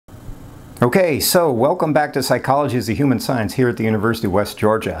Okay, so welcome back to Psychology as a Human Science here at the University of West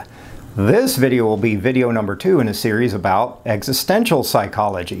Georgia. This video will be video number 2 in a series about existential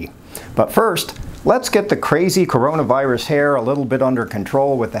psychology. But first, let's get the crazy coronavirus hair a little bit under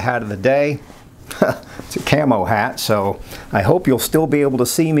control with the hat of the day. It's a camo hat, so I hope you'll still be able to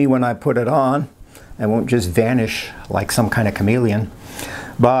see me when I put it on. I won't just vanish like some kind of chameleon.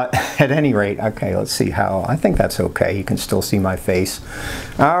 But at any rate, okay, let's see how, I think that's okay. You can still see my face.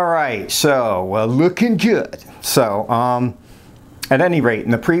 All right, so looking good. So at any rate,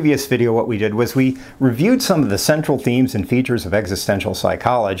 in the previous video, what we did was we reviewed some of the central themes and features of existential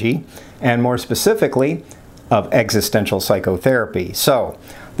psychology, and more specifically, of existential psychotherapy. So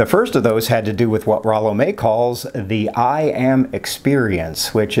the first of those had to do with what Rollo May calls the I am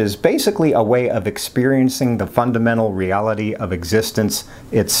experience, which is basically a way of experiencing the fundamental reality of existence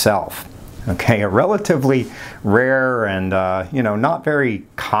itself. Okay, a relatively rare and, not very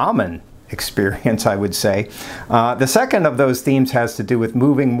common experience, I would say. The second of those themes has to do with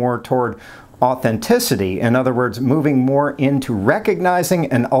moving more toward authenticity. In other words, moving more into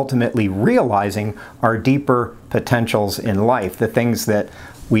recognizing and ultimately realizing our deeper potentials in life, the things that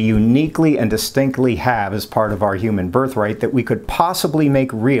we uniquely and distinctly have as part of our human birthright that we could possibly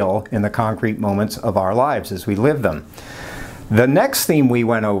make real in the concrete moments of our lives as we live them. The next theme we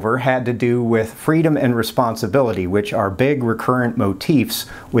went over had to do with freedom and responsibility, which are big recurrent motifs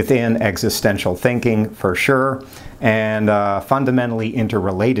within existential thinking for sure, and fundamentally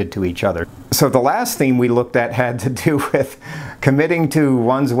interrelated to each other. So the last theme we looked at had to do with committing to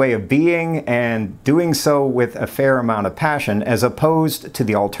one's way of being and doing so with a fair amount of passion, as opposed to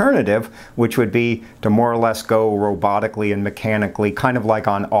the alternative, which would be to more or less go robotically and mechanically, kind of like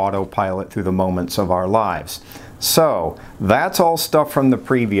on autopilot through the moments of our lives. So that's all stuff from the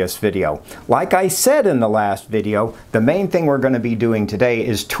previous video. Like I said in the last video, the main thing we're going to be doing today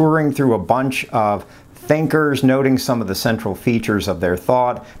is touring through a bunch of thinkers, noting some of the central features of their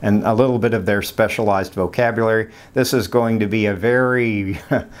thought and a little bit of their specialized vocabulary. This is going to be a very,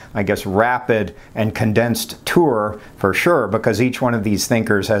 I guess, rapid and condensed tour for sure, because each one of these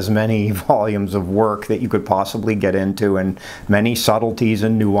thinkers has many volumes of work that you could possibly get into and many subtleties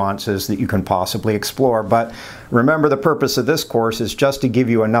and nuances that you can possibly explore. But remember, the purpose of this course is just to give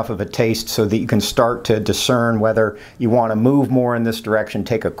you enough of a taste so that you can start to discern whether you want to move more in this direction,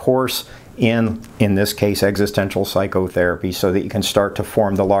 take a course in this case, existential psychotherapy, so that you can start to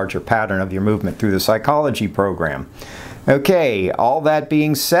form the larger pattern of your movement through the psychology program. Okay, all that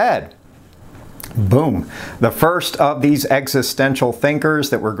being said, boom. The first of these existential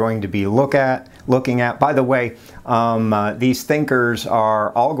thinkers that we're going to be looking at, by the way, these thinkers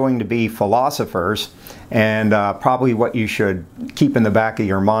are all going to be philosophers, and probably what you should keep in the back of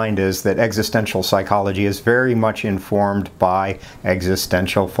your mind is that existential psychology is very much informed by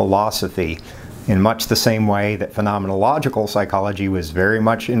existential philosophy, in much the same way that phenomenological psychology was very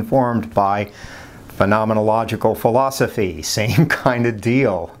much informed by phenomenological philosophy. Same kind of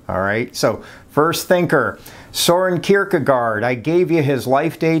deal, all right? So, first thinker, Soren Kierkegaard. I gave you his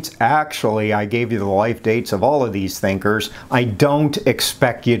life dates. Actually, I gave you the life dates of all of these thinkers. I don't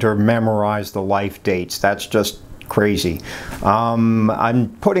expect you to memorize the life dates. That's just crazy.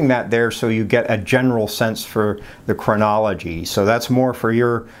 I'm putting that there so you get a general sense for the chronology. So that's more for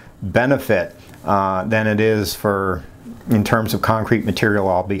your benefit than it is for in terms of concrete material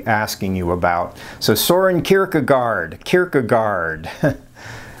I'll be asking you about. So Soren Kierkegaard,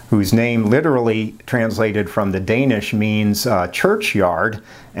 whose name literally translated from the Danish means churchyard.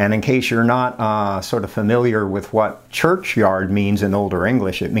 And in case you're not sort of familiar with what churchyard means in Older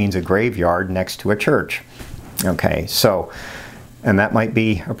English, it means a graveyard next to a church. Okay, so, and that might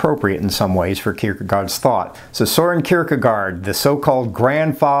be appropriate in some ways for Kierkegaard's thought. So Soren Kierkegaard, the so-called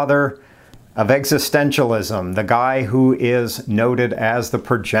grandfather of existentialism, the guy who is noted as the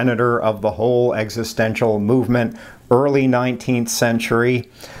progenitor of the whole existential movement, early 19th century.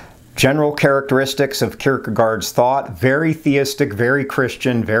 General characteristics of Kierkegaard's thought: very theistic, very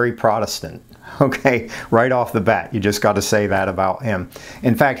Christian, very Protestant. Okay, right off the bat, you just got to say that about him.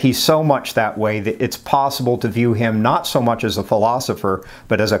 In fact, he's so much that way that it's possible to view him not so much as a philosopher,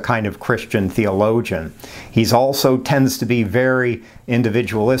 but as a kind of Christian theologian. He's also tends to be very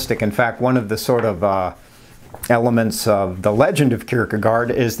individualistic. In fact, one of the sort of elements of the legend of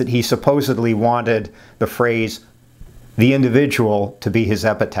Kierkegaard is that he supposedly wanted the phrase the individual to be his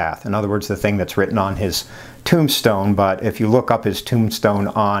epitaph. In other words, the thing that's written on his tombstone. But if you look up his tombstone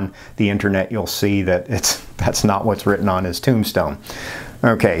on the internet, you'll see that that's not what's written on his tombstone.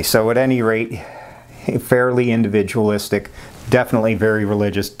 Okay, so at any rate, fairly individualistic, definitely very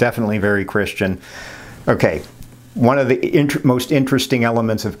religious, definitely very Christian. Okay, one of the most interesting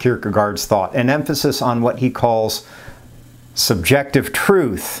elements of Kierkegaard's thought, an emphasis on what he calls subjective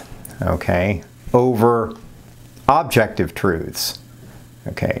truth, okay, over objective truths.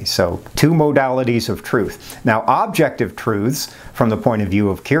 Okay, so two modalities of truth. Now, objective truths, from the point of view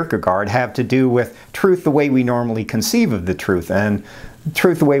of Kierkegaard, have to do with truth the way we normally conceive of the truth. And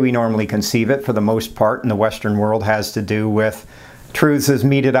truth the way we normally conceive it, for the most part, in the Western world, has to do with truths as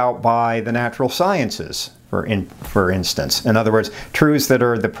meted out by the natural sciences, for instance. In other words, truths that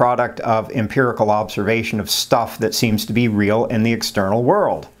are the product of empirical observation of stuff that seems to be real in the external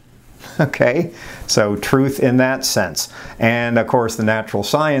world. Okay, so truth in that sense. And of course the natural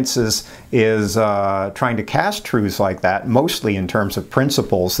sciences is trying to cast truths like that, mostly in terms of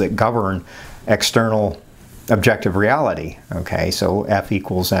principles that govern external objective reality. Okay, so F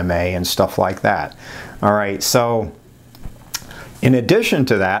equals ma and stuff like that. All right, so in addition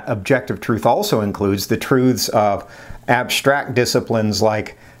to that, objective truth also includes the truths of abstract disciplines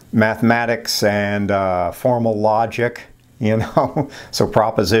like mathematics and formal logic, you know, so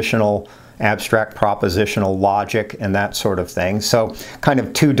abstract propositional logic and that sort of thing. So kind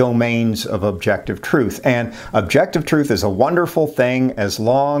of two domains of objective truth. And objective truth is a wonderful thing as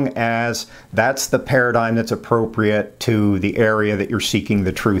long as that's the paradigm that's appropriate to the area that you're seeking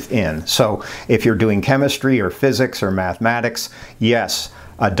the truth in. So if you're doing chemistry or physics or mathematics, yes,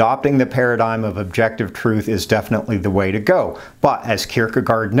 adopting the paradigm of objective truth is definitely the way to go. But as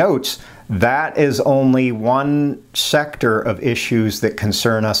Kierkegaard notes, that is only one sector of issues that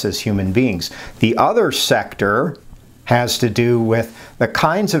concern us as human beings. The other sector has to do with the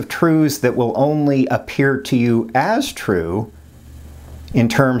kinds of truths that will only appear to you as true in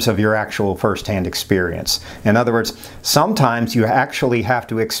terms of your actual first-hand experience. In other words, sometimes you actually have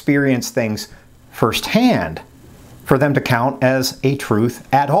to experience things firsthand for them to count as a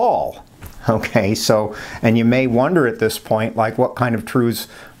truth at all. Okay, so, and you may wonder at this point, like, what kind of truths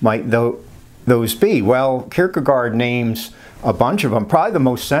might those be? Well, Kierkegaard names a bunch of them. Probably the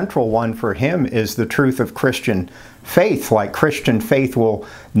most central one for him is the truth of Christian faith. Like, Christian faith will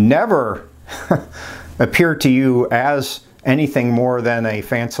never appear to you as anything more than a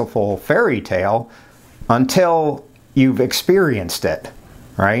fanciful fairy tale until you've experienced it.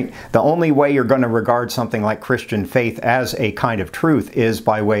 Right? The only way you're going to regard something like Christian faith as a kind of truth is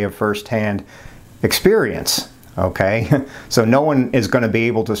by way of first-hand experience. Okay? So no one is going to be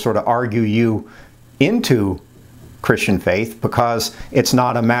able to sort of argue you into Christian faith because it's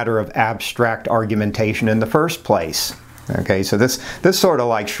not a matter of abstract argumentation in the first place. Okay, so this sort of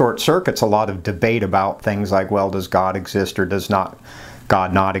like short circuits a lot of debate about things like, well, does God exist or does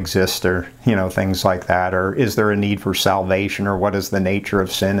God not exist, or, you know, things like that, or is there a need for salvation, or what is the nature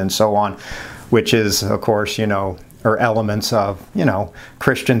of sin, and so on, which is, of course, you know, are elements of, you know,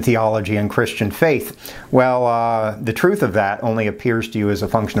 Christian theology and Christian faith. Well, the truth of that only appears to you as a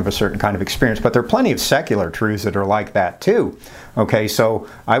function of a certain kind of experience, but there are plenty of secular truths that are like that too. Okay, so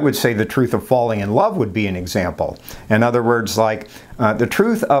I would say the truth of falling in love would be an example. In other words, like, the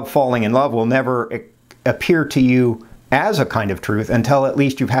truth of falling in love will never appear to you as a kind of truth until at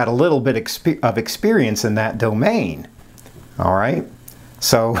least you've had a little bit of experience in that domain. All right?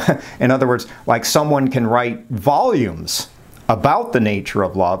 So, in other words, like, someone can write volumes about the nature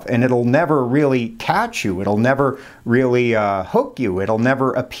of love and it'll never really catch you. It'll never really hook you. It'll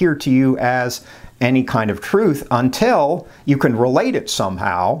never appear to you as any kind of truth until you can relate it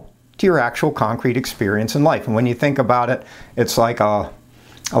somehow to your actual concrete experience in life. And when you think about it, it's like a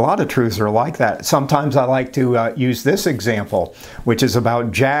lot of truths are like that. Sometimes I like to use this example, which is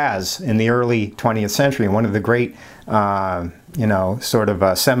about jazz in the early 20th century. One of the great, you know, sort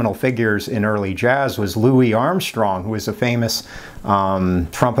of seminal figures in early jazz was Louis Armstrong, who was a famous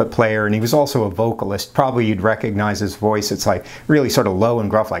trumpet player, and he was also a vocalist. Probably you'd recognize his voice. It's like really sort of low and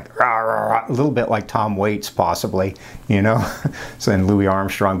gruff, like rah, rah, rah, a little bit like Tom Waits, possibly, you know, so in Louis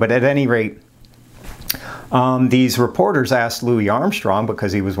Armstrong. But at any rate, these reporters asked Louis Armstrong,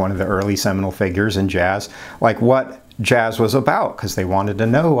 because he was one of the early seminal figures in jazz, like what jazz was about, because they wanted to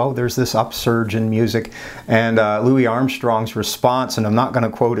know, oh, there's this upsurge in music. And Louis Armstrong's response, and I'm not going to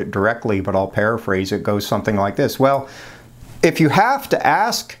quote it directly, but I'll paraphrase it, goes something like this. Well, if you have to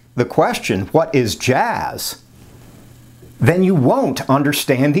ask the question, what is jazz, then you won't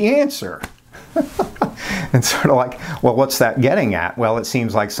understand the answer. And sort of like, well, what's that getting at? Well, it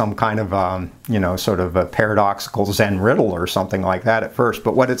seems like some kind of, you know, sort of a paradoxical Zen riddle or something like that at first.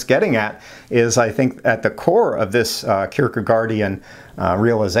 But what it's getting at is, I think, at the core of this Kierkegaardian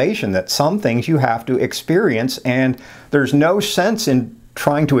realization that some things you have to experience, and there's no sense in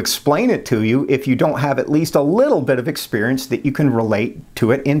trying to explain it to you if you don't have at least a little bit of experience that you can relate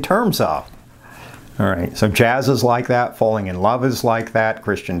to it in terms of. All right, so jazz is like that, falling in love is like that,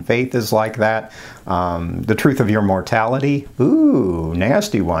 Christian faith is like that, the truth of your mortality, ooh,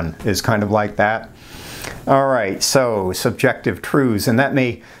 nasty one, is kind of like that. All right, so subjective truths, and that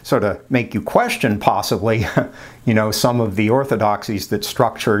may sort of make you question possibly, you know, some of the orthodoxies that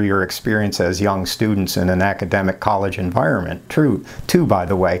structure your experience as young students in an academic college environment. True, too, by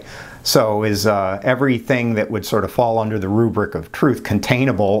the way. So is everything that would sort of fall under the rubric of truth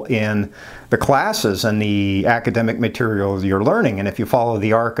containable in the classes and the academic materials you're learning? And if you follow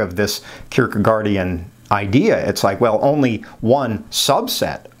the arc of this Kierkegaardian idea, it's like, well, only one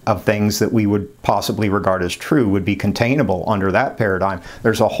subset of things that we would possibly regard as true would be containable under that paradigm.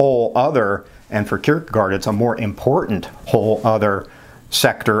 There's a whole other, and for Kierkegaard, it's a more important whole other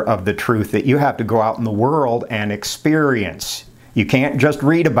sector of the truth that you have to go out in the world and experience. You can't just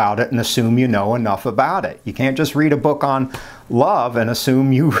read about it and assume you know enough about it. You can't just read a book on love and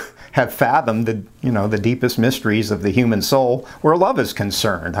assume you have fathomed the, you know, the deepest mysteries of the human soul where love is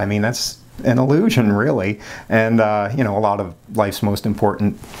concerned. I mean, that's an illusion, really. And, you know, a lot of life's most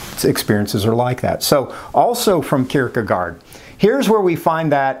important experiences are like that. So, also from Kierkegaard, here's where we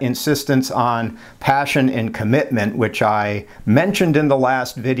find that insistence on passion and commitment, which I mentioned in the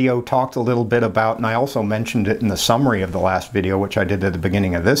last video, talked a little bit about, and I also mentioned it in the summary of the last video, which I did at the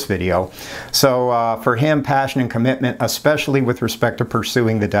beginning of this video. So for him, passion and commitment, especially with respect to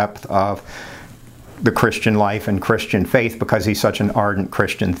pursuing the depth of the Christian life and Christian faith, because he's such an ardent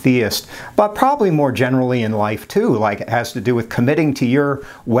Christian theist, but probably more generally in life too, like it has to do with committing to your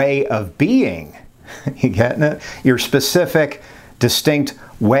way of being. You getting it? Your specific, distinct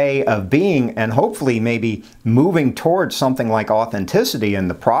way of being, and hopefully maybe moving towards something like authenticity in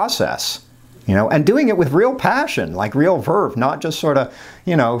the process, you know, and doing it with real passion, like real verve, not just sort of,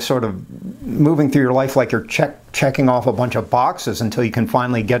 you know, sort of moving through your life like you're checking off a bunch of boxes until you can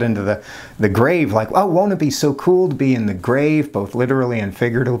finally get into the grave. Like, oh, won't it be so cool to be in the grave, both literally and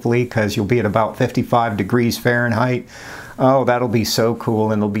figuratively, because you'll be at about 55 degrees Fahrenheit. Oh, that'll be so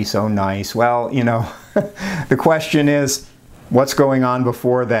cool and it'll be so nice. Well, you know, the question is, what's going on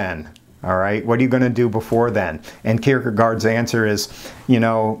before then? All right, what are you going to do before then? And Kierkegaard's answer is, you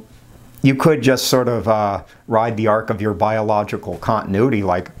know, you could just sort of ride the arc of your biological continuity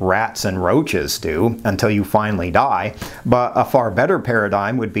like rats and roaches do until you finally die. But a far better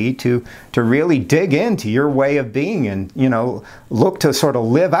paradigm would be to really dig into your way of being and, you know, look to sort of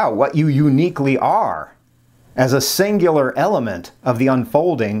live out what you uniquely are as a singular element of the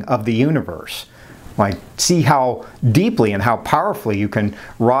unfolding of the universe. Like, see how deeply and how powerfully you can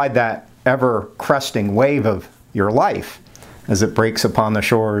ride that ever-cresting wave of your life as it breaks upon the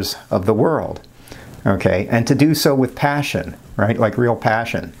shores of the world. Okay, and to do so with passion, right? Like real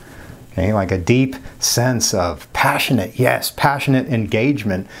passion. Okay, like a deep sense of passionate, yes, passionate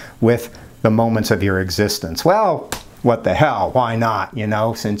engagement with the moments of your existence. Well, what the hell, why not, you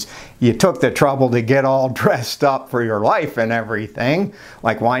know, since you took the trouble to get all dressed up for your life and everything,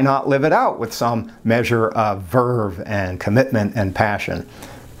 like why not live it out with some measure of verve and commitment and passion?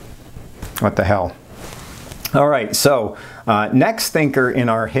 What the hell? All right, so next thinker in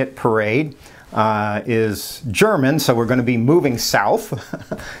our hit parade is German, so we're going to be moving south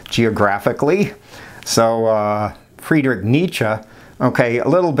geographically. So Friedrich Nietzsche. Okay, a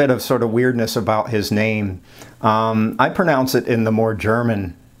little bit of sort of weirdness about his name. I pronounce it in the more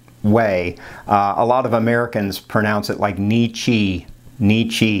German way. A lot of Americans pronounce it like Nietzsche,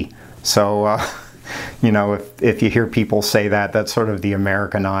 Nietzsche. So, you know, if you hear people say that, that's sort of the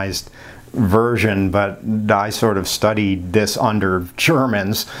Americanized version, but I sort of studied this under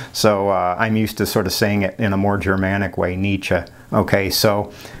Germans, so I'm used to sort of saying it in a more Germanic way, Nietzsche. Okay,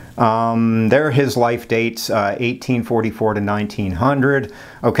 so there are his life dates, 1844 to 1900.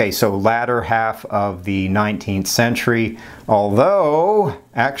 Okay, so latter half of the 19th century, although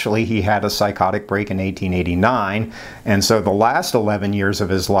actually he had a psychotic break in 1889, and so the last 11 years of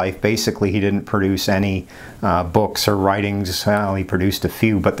his life, basically he didn't produce any books or writings. Well, he produced a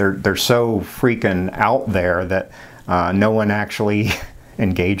few, but they're so freaking out there that no one actually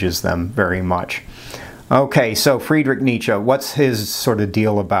engages them very much. Okay, so Friedrich Nietzsche, what's his sort of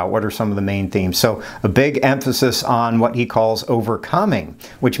deal about? What are some of the main themes? So a big emphasis on what he calls overcoming,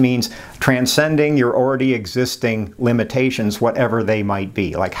 which means transcending your already existing limitations, whatever they might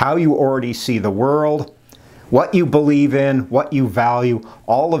be. Like how you already see the world, what you believe in, what you value,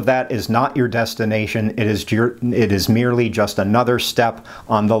 all of that is not your destination. It is merely just another step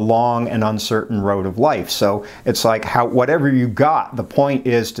on the long and uncertain road of life. So it's like whatever you got, the point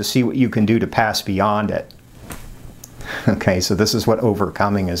is to see what you can do to pass beyond it. Okay, so this is what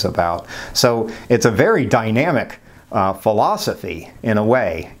overcoming is about. So it's a very dynamic philosophy in a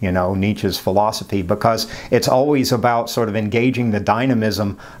way, you know, Nietzsche's philosophy, because it's always about sort of engaging the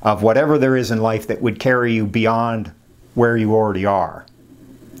dynamism of whatever there is in life that would carry you beyond where you already are.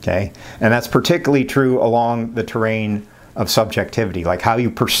 Okay? And that's particularly true along the terrain of subjectivity, like how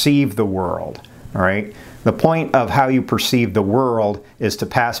you perceive the world. All right? The point of how you perceive the world is to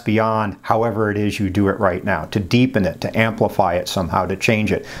pass beyond however it is you do it right now, to deepen it, to amplify it somehow, to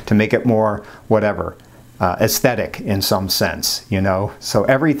change it, to make it more whatever, aesthetic in some sense, you know. So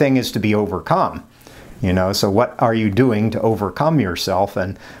everything is to be overcome, you know. So what are you doing to overcome yourself?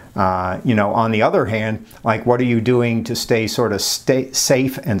 And, you know, on the other hand, like what are you doing to stay sort of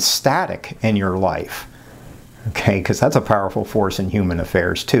safe and static in your life? Okay, because that's a powerful force in human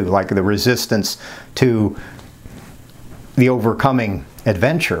affairs too, like the resistance to the overcoming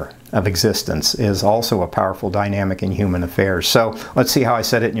adventure of existence is also a powerful dynamic in human affairs. So let's see how I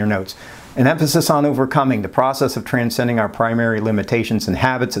said it in your notes. An emphasis on overcoming, the process of transcending our primary limitations and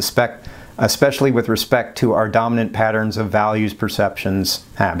habits, especially with respect to our dominant patterns of values, perceptions,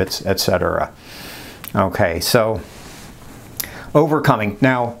 habits, etc. Okay, so overcoming.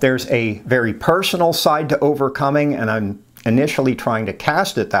 Now, there's a very personal side to overcoming, and I'm initially trying to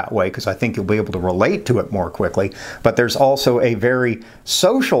cast it that way because I think you'll be able to relate to it more quickly. But there's also a very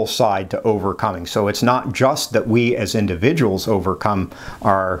social side to overcoming. So it's not just that we as individuals overcome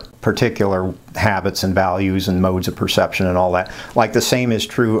our particular habits and values and modes of perception and all that. Like the same is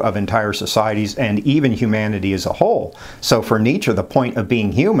true of entire societies and even humanity as a whole. So for Nietzsche, the point of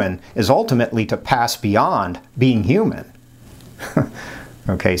being human is ultimately to pass beyond being human.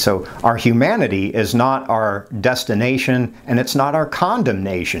 Okay, so our humanity is not our destination, and it's not our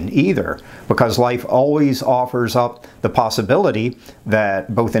condemnation either, because life always offers up the possibility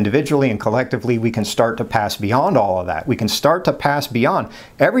that both individually and collectively we can start to pass beyond all of that. We can start to pass beyond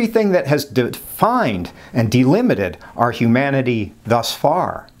everything that has defined and delimited our humanity thus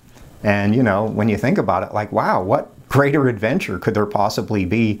far. And, you know, when you think about it, like, wow, what greater adventure could there possibly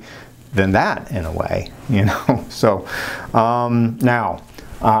be than that, in a way, you know? So now,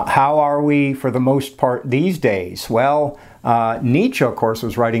 how are we for the most part these days? Well, Nietzsche, of course,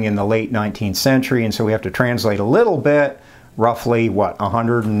 was writing in the late 19th century, and so we have to translate a little bit, roughly, what,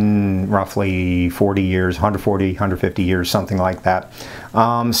 140 years, 140, 150 years, something like that.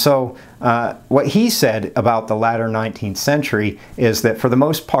 So what he said about the latter 19th century is that for the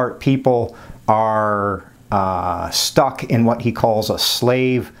most part, people are stuck in what he calls a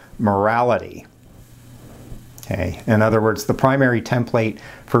slave morality. Okay. In other words, the primary template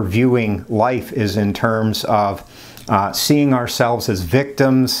for viewing life is in terms of seeing ourselves as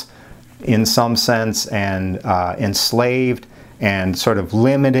victims in some sense, and enslaved and sort of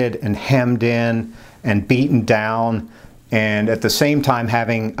limited and hemmed in and beaten down, and at the same time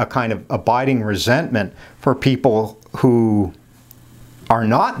having a kind of abiding resentment for people who are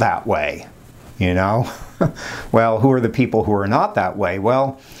not that way, you know. Well, who are the people who are not that way?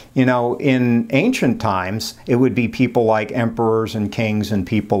 Well, you know, in ancient times, it would be people like emperors and kings and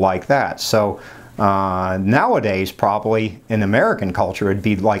people like that. So nowadays, probably in American culture, it'd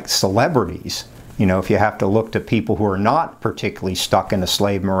be like celebrities. You know, if you have to look to people who are not particularly stuck in a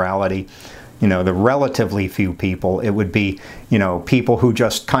slave morality, you know, the relatively few people, it would be, you know, people who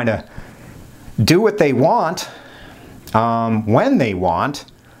just kind of do what they want, when they want,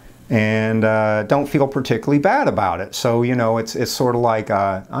 and don't feel particularly bad about it. So, you know, it's sort of like,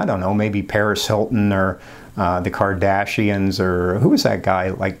 I don't know, maybe Paris Hilton or the Kardashians, or who was that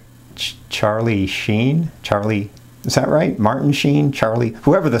guy, like Charlie Sheen? Charlie, is that right? Martin Sheen? Charlie,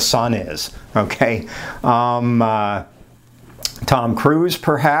 whoever the son is, okay? Tom Cruise,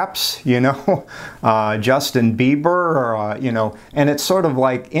 perhaps, you know, Justin Bieber, or, you know, and it's sort of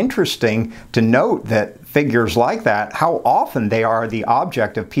like interesting to note that figures like that, how often they are the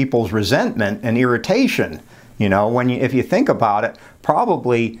object of people's resentment and irritation. You know, when you, if you think about it,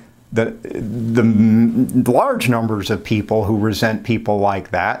 probably the large numbers of people who resent people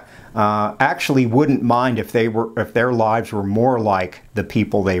like that actually wouldn't mind if their lives were more like the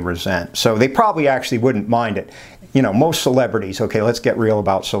people they resent. So they probably actually wouldn't mind it. You know, most celebrities, okay, let's get real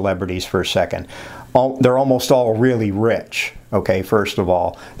about celebrities for a second. They're almost all really rich, okay, first of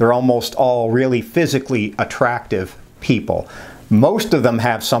all. They're almost all really physically attractive people. Most of them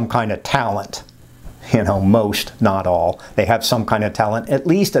have some kind of talent. You know, most, not all. They have some kind of talent, at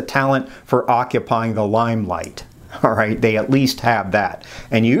least a talent for occupying the limelight. All right, they at least have that.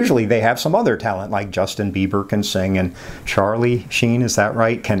 And usually they have some other talent, like Justin Bieber can sing, and Charlie Sheen, is that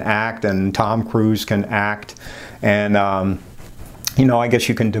right, can act, and Tom Cruise can act. And you know, I guess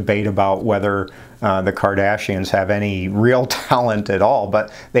you can debate about whether the Kardashians have any real talent at all,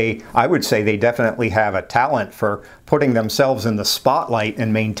 but I would say they definitely have a talent for putting themselves in the spotlight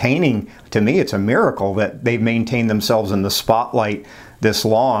and maintaining, to me, it's a miracle that they've maintained themselves in the spotlight this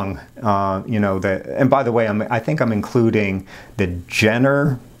long. You know, and by the way, I think I'm including the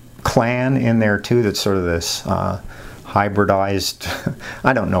Jenner clan in there too. That's sort of this hybridized.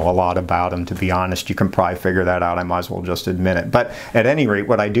 I don't know a lot about them, to be honest. You can probably figure that out. I might as well just admit it. But at any rate,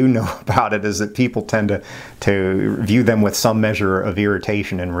 what I do know about it is that people tend to view them with some measure of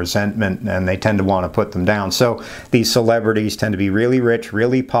irritation and resentment, and they tend to want to put them down. So these celebrities tend to be really rich,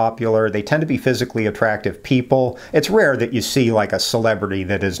 really popular. They tend to be physically attractive people. It's rare that you see like a celebrity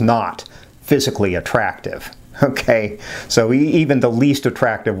that is not physically attractive. Okay, so even the least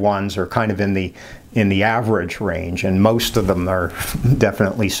attractive ones are kind of in the average range, and most of them are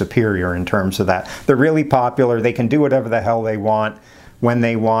definitely superior in terms of that. They're really popular. They can do whatever the hell they want when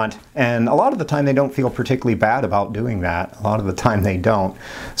they want, and a lot of the time they don't feel particularly bad about doing that. A lot of the time they don't.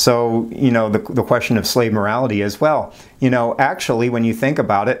 So, you know, the question of slave morality is, well, you know, actually when you think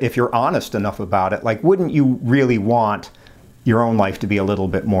about it, if you're honest enough about it, like, wouldn't you really want your own life to be a little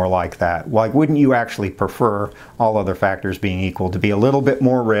bit more like that? Like, wouldn't you actually prefer, all other factors being equal, to be a little bit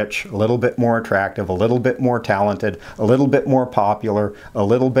more rich, a little bit more attractive, a little bit more talented, a little bit more popular, a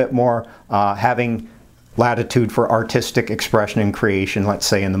little bit more having latitude for artistic expression and creation, let's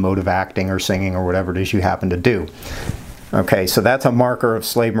say in the mode of acting or singing or whatever it is you happen to do? Okay, so that's a marker of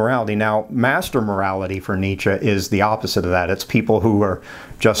slave morality. Now, master morality for Nietzsche is the opposite of that. It's people who are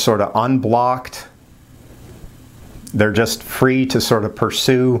just sort of unblocked. They're just free to sort of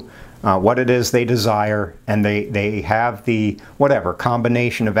pursue what it is they desire, and they have the, whatever,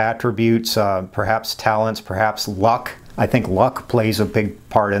 combination of attributes, perhaps talents, perhaps luck. I think luck plays a big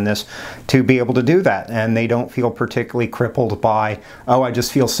part in this, to be able to do that. And they don't feel particularly crippled by, oh, I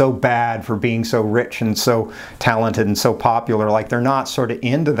just feel so bad for being so rich and so talented and so popular. Like, they're not sort of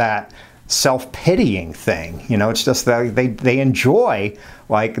into that self-pitying thing. You know, it's just that they enjoy,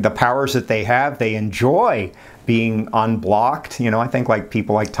 like, the powers that they have. They enjoy being unblocked. You know, I think like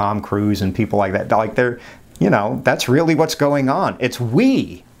people like Tom Cruise and people like that, like, they're, you know, that's really what's going on. It's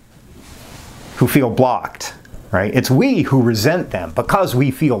we who feel blocked, right? It's we who resent them because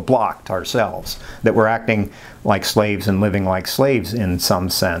we feel blocked ourselves, that we're acting like slaves and living like slaves in some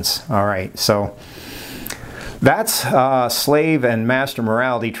sense. All right, so that's slave and master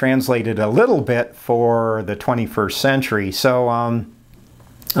morality translated a little bit for the 21st century. So,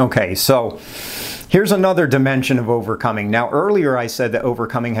 okay, so here's another dimension of overcoming. Now, earlier I said that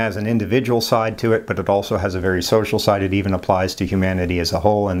overcoming has an individual side to it, but it also has a very social side. It even applies to humanity as a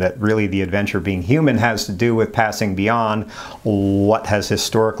whole, and that really the adventure of being human has to do with passing beyond what has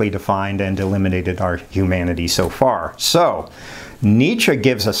historically defined and eliminated our humanity so far. So, Nietzsche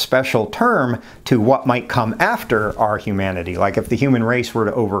gives a special term to what might come after our humanity. Like, if the human race were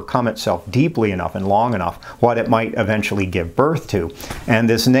to overcome itself deeply enough and long enough, what it might eventually give birth to. And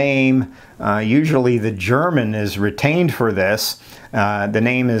this name, usually the German is retained for this. The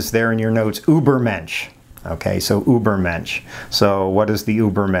name is there in your notes, Übermensch. Okay, so Übermensch. So what is the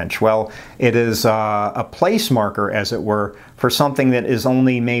Übermensch? Well, it is a place marker, as it were, for something that is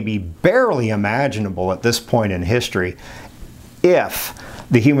only maybe barely imaginable at this point in history. If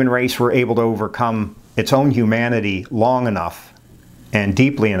the human race were able to overcome its own humanity long enough and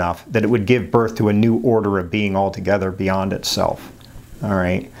deeply enough that it would give birth to a new order of being altogether beyond itself. All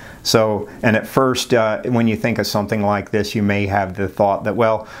right. So, and at first, when you think of something like this, you may have the thought that,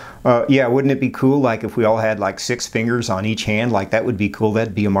 well, yeah, wouldn't it be cool, like, if we all had like 6 fingers on each hand? Like, that would be cool.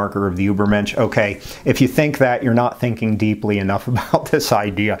 That'd be a marker of the Übermensch. Okay, if you think that, you're not thinking deeply enough about this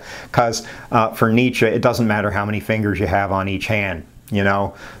idea, because for Nietzsche, it doesn't matter how many fingers you have on each hand, you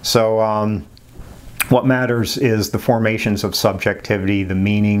know? So what matters is the formations of subjectivity, the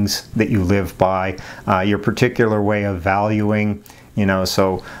meanings that you live by, your particular way of valuing. You know,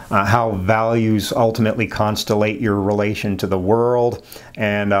 so how values ultimately constellate your relation to the world,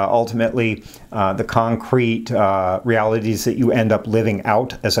 and ultimately the concrete realities that you end up living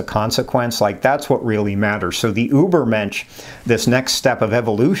out as a consequence. Like, that's what really matters. So the Übermensch, this next step of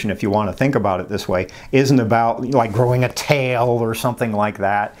evolution, if you want to think about it this way, isn't about like growing a tail or something like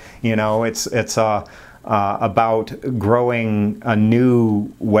that. You know, it's about growing a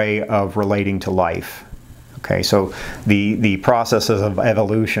new way of relating to life. Okay, so the processes of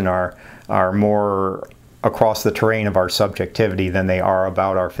evolution are more across the terrain of our subjectivity than they are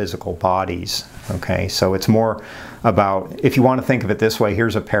about our physical bodies. Okay, so it's more about, if you want to think of it this way,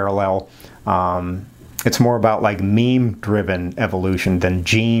 here's a parallel. It's more about like meme-driven evolution than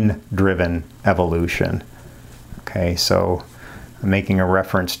gene-driven evolution. Okay, so making a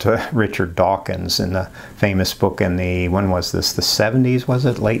reference to Richard Dawkins in the famous book in the, when was this, the 70s, was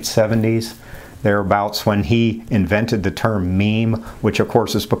it? Late 70s? Thereabouts, when he invented the term meme, which of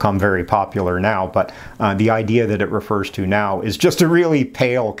course has become very popular now, but the idea that it refers to now is just a really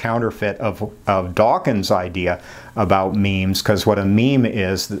pale counterfeit of Dawkins' idea about memes, because what a meme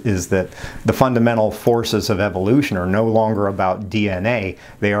is that the fundamental forces of evolution are no longer about DNA,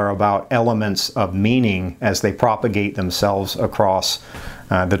 they are about elements of meaning as they propagate themselves across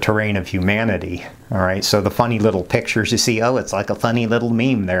the terrain of humanity. All right, so the funny little pictures you see, oh, it's like a funny little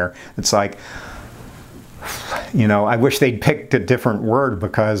meme there. It's like, you know, I wish they'd picked a different word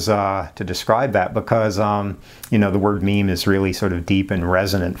because to describe that, because you know, the word meme is really sort of deep and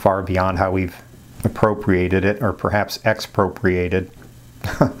resonant, far beyond how we've appropriated it, or perhaps expropriated.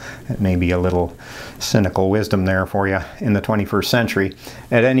 It may be a little cynical wisdom there for you in the 21st century.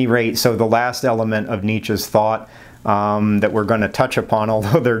 At any rate, so the last element of Nietzsche's thought that we're going to touch upon,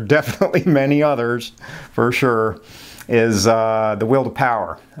 although there are definitely many others for sure, is the will to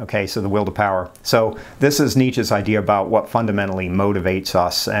power. Okay, so the will to power. So this is Nietzsche's idea about what fundamentally motivates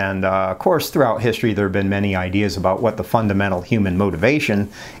us. And of course, throughout history, there have been many ideas about what the fundamental human motivation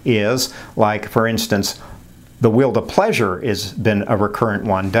is. Like, for instance, the will to pleasure has been a recurrent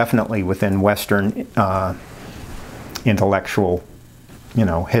one, definitely within Western intellectual, you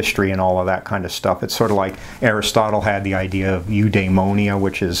know, history and all of that kind of stuff. It's sort of like Aristotle had the idea of eudaimonia,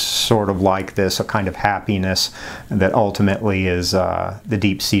 which is sort of like this, a kind of happiness that ultimately is the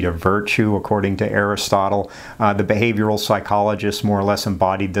deep seat of virtue, according to Aristotle. The behavioral psychologists more or less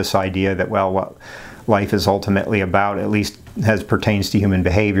embodied this idea that, well, what life is ultimately about, at least as pertains to human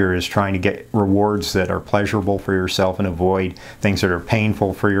behavior, is trying to get rewards that are pleasurable for yourself and avoid things that are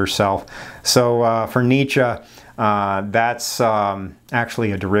painful for yourself. So for Nietzsche, that's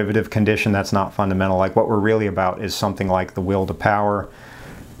actually a derivative condition. That's not fundamental. Like, what we're really about is something like the will to power.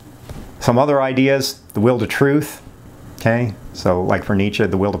 Some other ideas, the will to truth. Okay, so like for Nietzsche,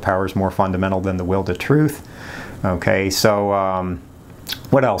 the will to power is more fundamental than the will to truth. Okay, so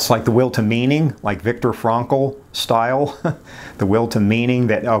what else? Like the will to meaning, like Viktor Frankl style. The will to meaning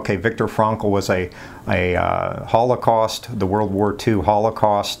that, okay, Viktor Frankl was a Holocaust, the World War II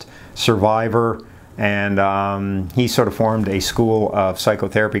Holocaust survivor. And he sort of formed a school of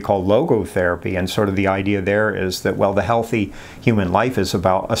psychotherapy called logotherapy, and sort of the idea there is that, well, the healthy human life is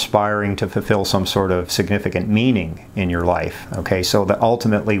about aspiring to fulfill some sort of significant meaning in your life. Okay, so that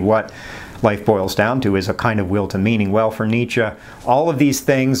ultimately what life boils down to is a kind of will to meaning. Well, for Nietzsche, all of these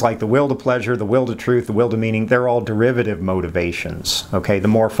things like the will to pleasure, the will to truth, the will to meaning, they're all derivative motivations. Okay, the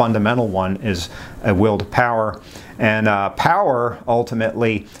more fundamental one is a will to power. And power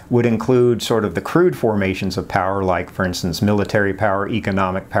ultimately would include sort of the crude formations of power, like, for instance, military power,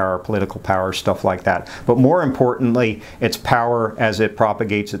 economic power, political power, stuff like that. But more importantly, it's power as it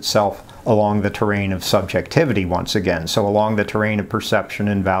propagates itself along the terrain of subjectivity once again. So along the terrain of perception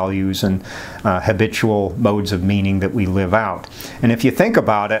and values and habitual modes of meaning that we live out. And if you think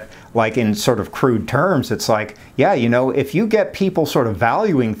about it, like in sort of crude terms, it's like, yeah, you know, if you get people sort of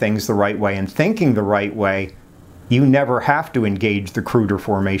valuing things the right way and thinking the right way, you never have to engage the cruder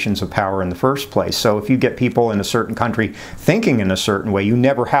formations of power in the first place. So if you get people in a certain country thinking in a certain way, you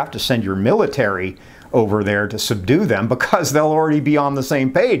never have to send your military over there to subdue them, because they'll already be on the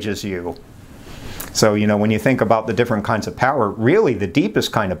same page as you. So, you know, when you think about the different kinds of power, really the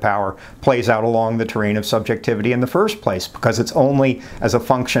deepest kind of power plays out along the terrain of subjectivity in the first place, because it's only as a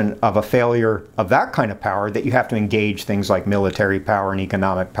function of a failure of that kind of power that you have to engage things like military power and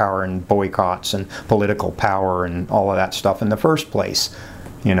economic power and boycotts and political power and all of that stuff in the first place.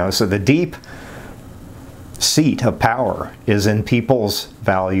 You know, so the deep seat of power is in people's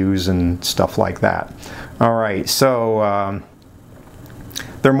values and stuff like that. All right, so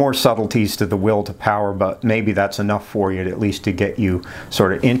there are more subtleties to the will to power, but maybe that's enough for you, at least to get you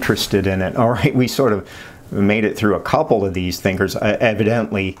sort of interested in it. All right, we sort of made it through a couple of these thinkers.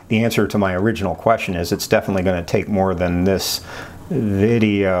 Evidently, the answer to my original question is it's definitely going to take more than this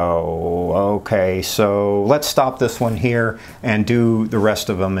video. Okay, so let's stop this one here and do the rest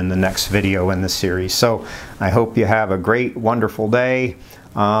of them in the next video in the series. So I hope you have a great, wonderful day.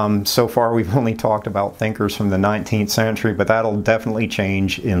 So far we've only talked about thinkers from the 19th century, but that'll definitely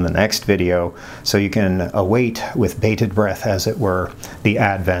change in the next video. So you can await with bated breath, as it were, the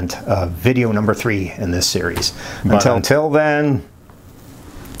advent of video number 3 in this series. But until then,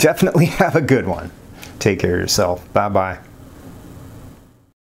 definitely have a good one. Take care of yourself. Bye-bye.